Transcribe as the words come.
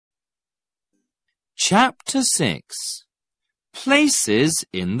Chapter 6. Places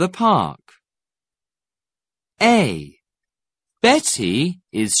in the park. A. Betty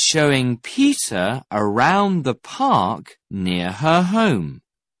is showing Peter around the park near her home.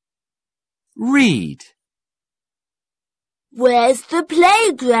 Read. Where's the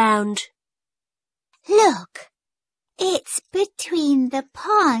playground? Look, it's between the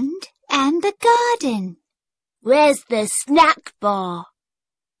pond and the garden. Where's the snack bar?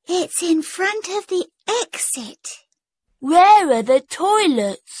 It's in front of the exit. Where are the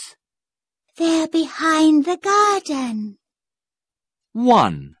toilets? They're behind the garden.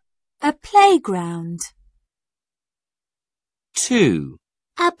 1, A playground. 2,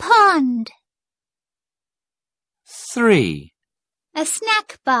 A pond. 3, A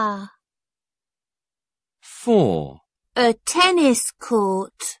snack bar. 4, A tennis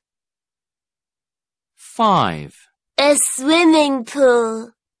court. 5, A swimming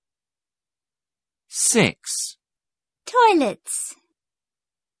pool. 6. Toilets.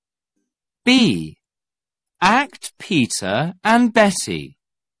 B. Act Peter and Betty.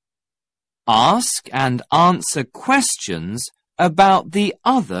 Ask and answer questions about the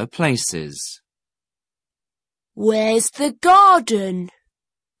other places. Where's the garden?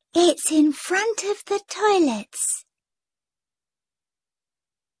 It's in front of the toilets.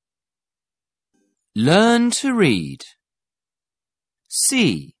 Learn to read.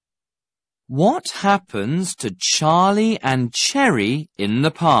 C. What happens to Charlie and Cherry in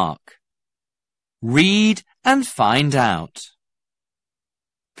the park? Read and find out.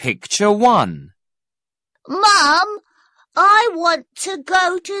 Picture 1. Mum, I want to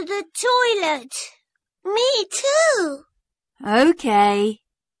go to the toilet. Me too. OK,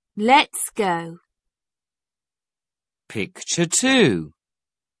 let's go. Picture 2.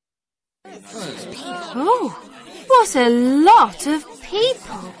 Oh, what a lot of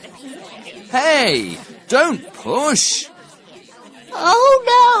people. Hey, don't push. Oh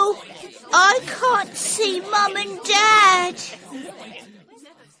no, I can't see Mum and Dad.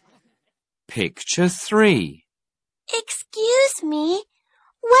 Picture 3. Excuse me,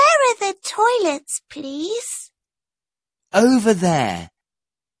 where are the toilets, please? Over there.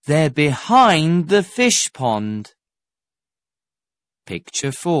 They're behind the fish pond.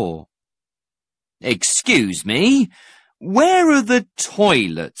 Picture 4. Excuse me, where are the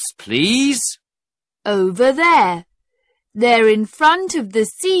toilets, please? Over there. They're in front of the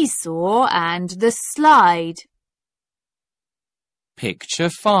seesaw and the slide.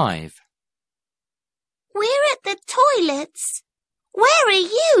 Picture 5. We're at the toilets. Where are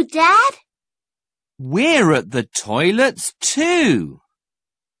you, Dad? We're at the toilets too.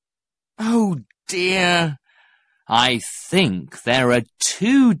 Oh dear. I think there are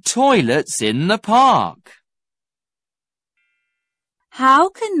 2 toilets in the park. How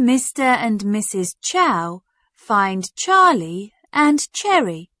can Mr. and Mrs. Chow find Charlie and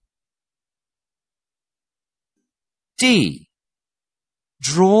Cherry? D.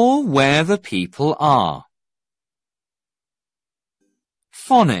 Draw where the people are.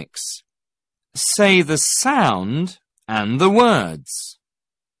 Phonics. Say the sound and the words.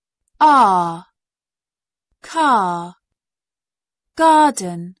 R, car,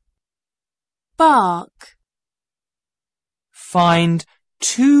 garden, bark. Find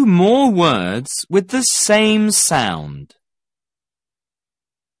 2 more words with the same sound.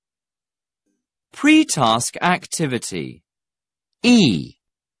 Pre-task activity. E.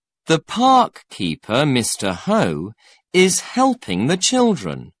 The park keeper, Mr. Ho, is helping the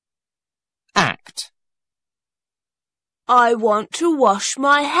children. Act. I want to wash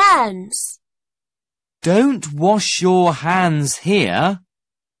my hands. Don't wash your hands here.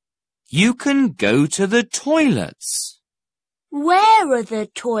 You can go to the toilets. Where are the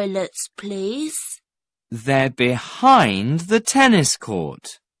toilets, please? They're behind the tennis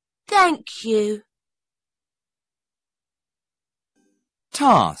court. Thank you.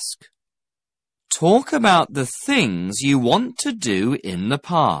 Task. Talk about the things you want to do in the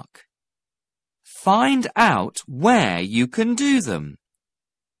park. Find out where you can do them.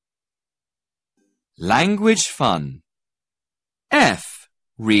 Language fun. F.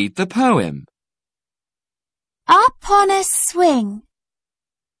 Read the poem. Up on a swing.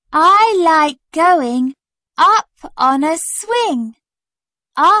 I like going up on a swing.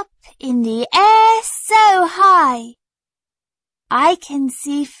 Up in the air so high. I can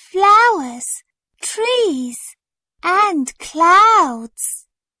see flowers, trees, and clouds.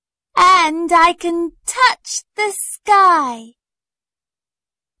 And I can touch the sky.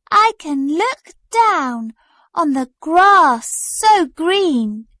 I can look down on the grass so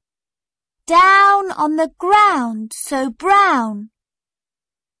green, down on the ground so brown,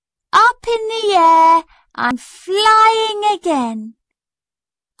 up in the air, I'm flying again.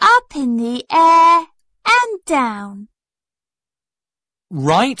 Up in the air and down.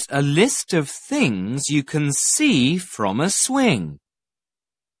 Write a list of things you can see from a swing.